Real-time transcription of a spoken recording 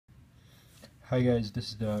Hi guys, this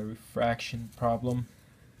is the refraction problem.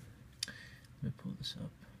 Let me pull this up.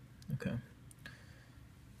 Okay.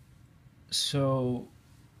 So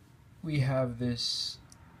we have this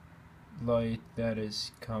light that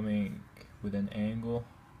is coming with an angle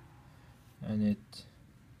and it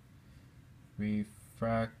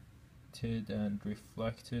refracted and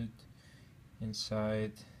reflected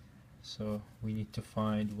inside. So we need to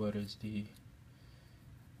find what is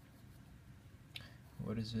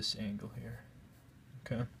this angle here.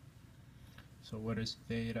 Okay, so what is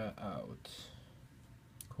theta out?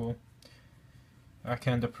 Cool. I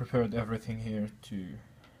kinda prepared everything here to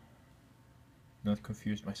not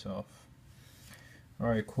confuse myself.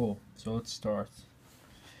 Alright, cool. So let's start.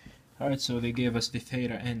 Alright, so they gave us the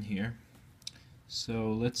theta n here.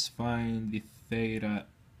 So let's find the theta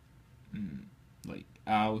like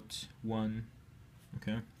out 1.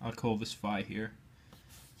 Okay, I'll call this phi here.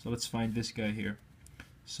 So let's find this guy here.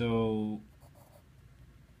 So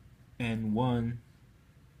N1,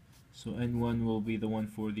 so N1 will be the one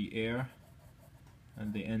for the air,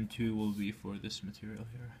 and the N2 will be for this material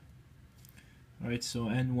here. Alright, so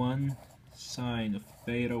N1 sine of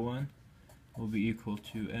theta 1 will be equal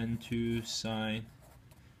to N2 sine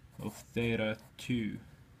of theta 2.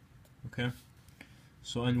 Okay,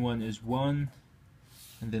 so N1 is 1,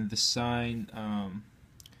 and then the sine,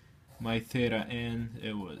 my theta n,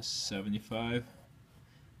 it was 75,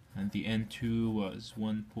 and the N2 was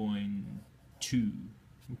 1.2.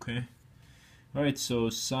 Okay, alright, so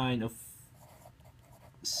sine of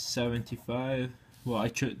 75, well,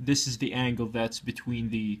 this is the angle that's between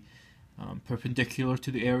the perpendicular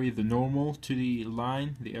to the area, the normal to the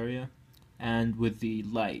line, the area, and with the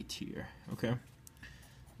light here. Okay,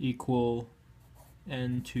 equal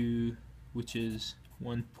N2, which is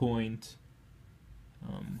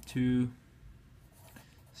 1.2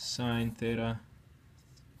 sine theta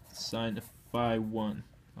sine of phi 1.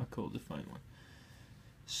 I'll call the phi 1.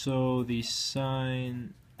 So the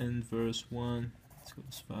sine inverse 1, let's go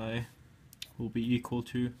this phi, will be equal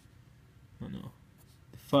to, oh no,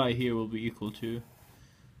 the phi here will be equal to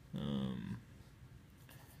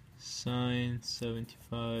sine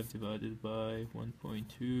 75 divided by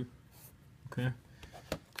 1.2. Okay,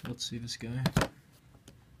 let's see this guy.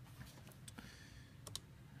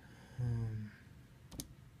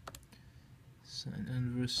 Sine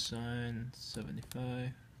inverse sine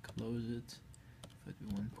 75, close it, divided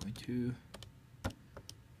by 1.2,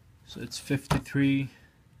 so it's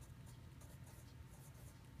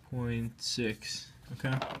 53.6.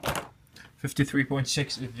 okay,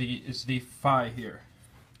 53.6 is the phi here.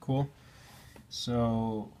 Cool.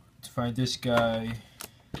 So to find this guy,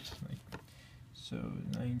 so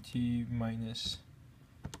 90 minus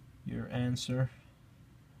your answer,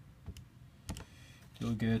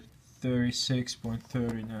 you'll get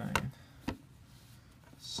 36.39.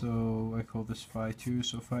 So I call this phi 2,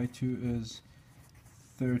 so phi 2 is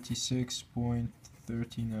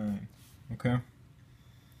 36.39. okay,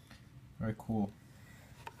 alright, cool.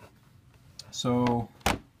 So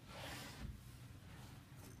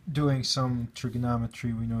doing some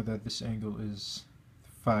trigonometry, we know that this angle is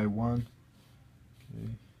phi 1,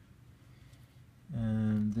 okay,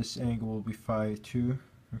 and this angle will be phi 2,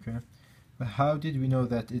 okay. But how did we know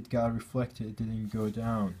that it got reflected, it didn't go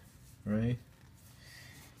down, right?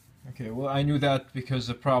 Okay, well, I knew that because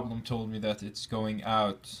the problem told me that it's going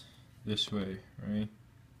out this way, right?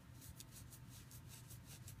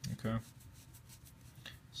 Okay,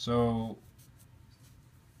 so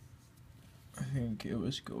I think it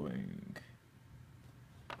was going,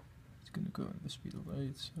 it's gonna go in the speed of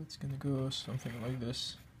light, so it's gonna go something like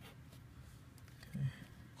this. Okay.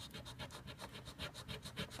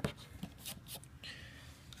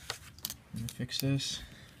 Let me fix this.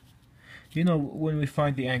 You know, when we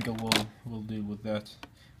find the angle, we'll deal with that.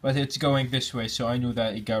 But it's going this way, so I knew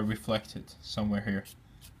that it got reflected somewhere here.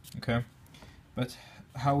 Okay, but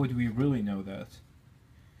how would we really know that?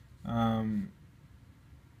 I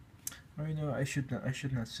know I should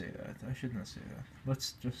not say that. I should not say that.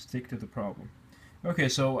 Let's just stick to the problem. Okay,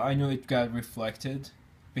 so I knew it got reflected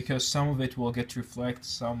because some of it will get reflected,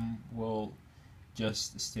 some will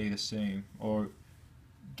just stay the same or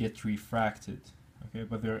get refracted. Okay,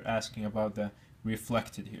 but they're asking about the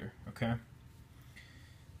reflected here. Okay.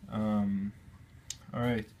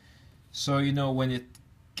 Alright, so you know when it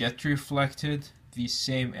gets reflected, the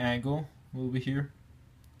same angle will be here,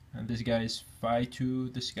 and this guy is phi 2,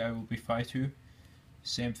 this guy will be phi 2,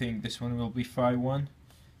 same thing, this one will be phi 1,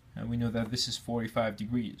 and we know that this is 45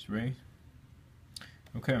 degrees, right?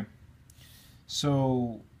 Okay,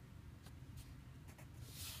 so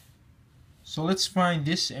So let's find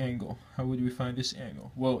this angle. How would we find this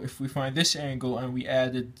angle? Well, if we find this angle and we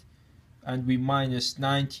added and we minus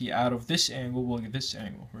 90 out of this angle, we'll get this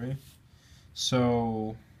angle, right?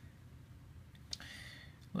 So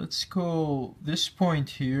let's call this point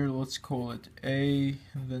here, let's call it A,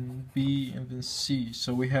 and then B, and then C.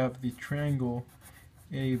 So we have the triangle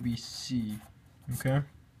ABC, okay?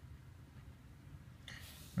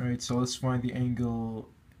 Alright, so let's find the angle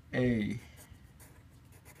A.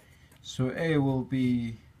 So A will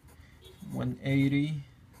be 180,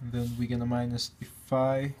 and then we're gonna minus the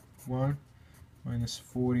phi 1 minus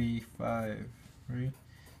 45, right?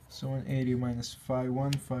 So 180 minus phi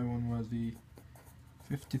 1 was the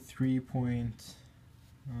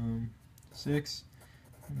 53.6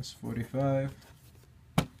 minus 45.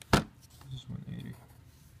 This is 180.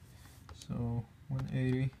 So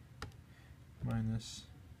 180 minus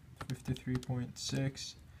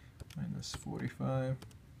 53.6 minus 45.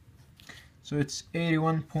 So it's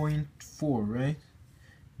 81.4, right?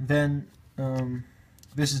 Then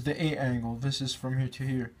this is the A angle. This is from here to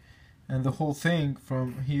here, and the whole thing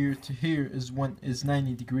from here to here is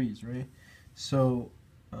 90 degrees, right? So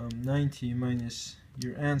 90 minus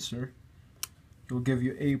your answer will give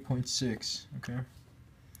you 8.6. Okay.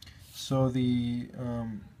 So the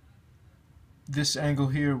this angle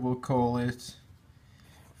here, we'll call it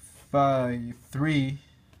phi 3.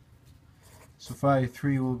 So phi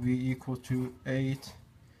 3 will be equal to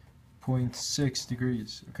 8.6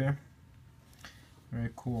 degrees. Okay.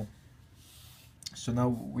 Alright, cool. So now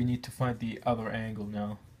we need to find the other angle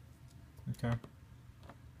now. Okay.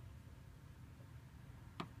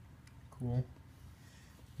 Cool.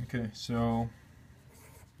 Okay, so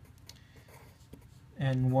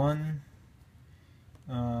N1,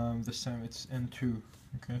 this time it's N2.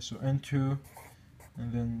 Okay, so N2,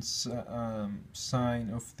 and then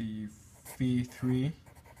sine of the phi 3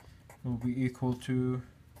 will be equal to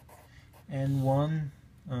N1,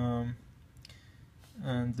 and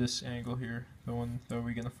this angle here, the one that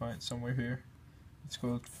we're gonna find somewhere here, it's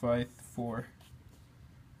called phi 4.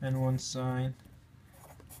 N1 sine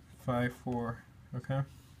phi 4. Okay,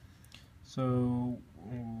 so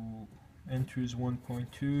N2 is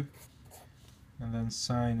 1.2, and then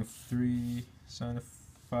sine of phi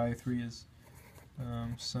 3 is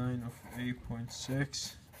sine of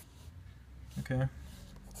 8.6. Okay,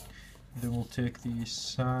 then we'll take the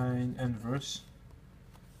sine inverse.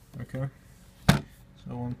 Okay, so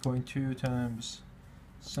 1.2 times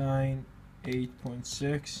sine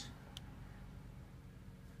 8.6.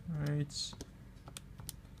 Right,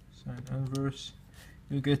 sine inverse,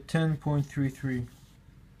 you get 10.33.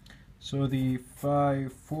 So the phi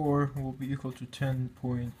 4 will be equal to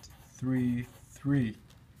 10.33,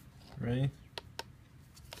 right?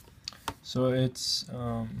 So it's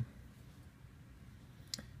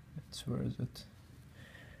where is it?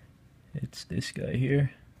 It's this guy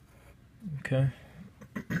here. Okay.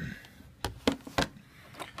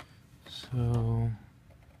 So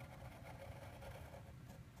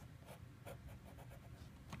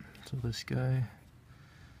this guy.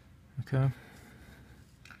 Okay.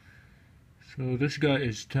 So this guy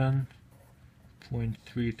is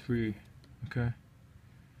 10.33. Okay.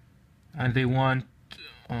 And they want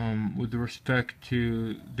with respect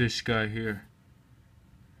to this guy here.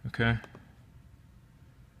 Okay.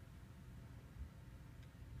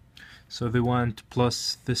 So they want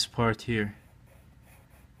plus this part here.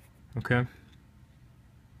 Okay.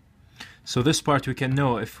 So this part we can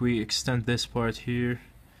know if we extend this part here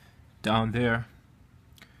down there,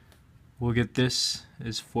 we'll get this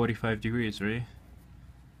is 45 degrees, right?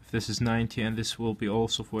 If this is 90 and this will be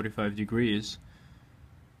also 45 degrees,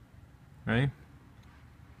 right?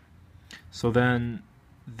 So then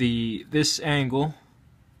this angle,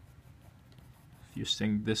 if you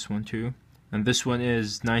think this one too, and this one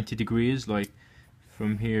is 90 degrees, like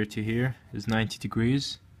from here to here is 90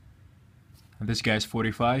 degrees, and this guy is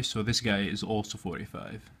 45, so this guy is also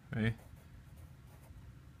 45, right?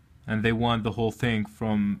 And they want the whole thing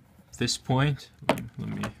from this point. Let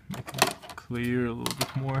me make it clear a little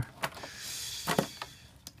bit more.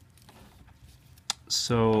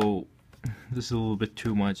 So this is a little bit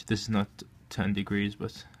too much. This is not 10 degrees,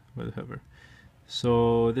 but whatever.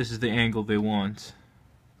 So this is the angle they want.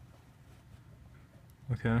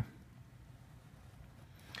 Okay.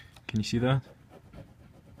 Can you see that?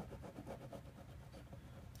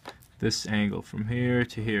 This angle from here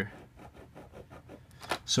to here.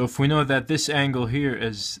 So if we know that this angle here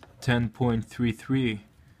is 10.33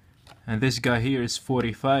 and this guy here is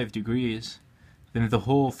 45 degrees, then the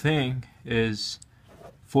whole thing is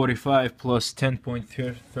 45 plus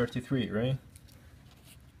 10.33, right?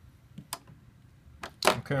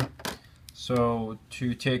 Okay. So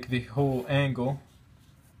to take the whole angle,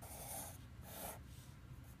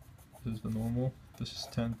 this is the normal, this is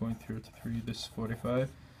 10.33, this is 45.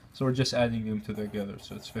 So we're just adding them together,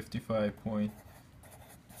 so it's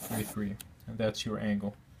 55.33, and that's your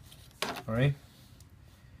angle. Alright?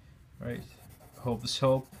 Alright, hope this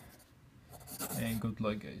helped, and good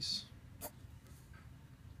luck guys.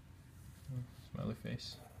 Smiley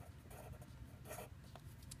face.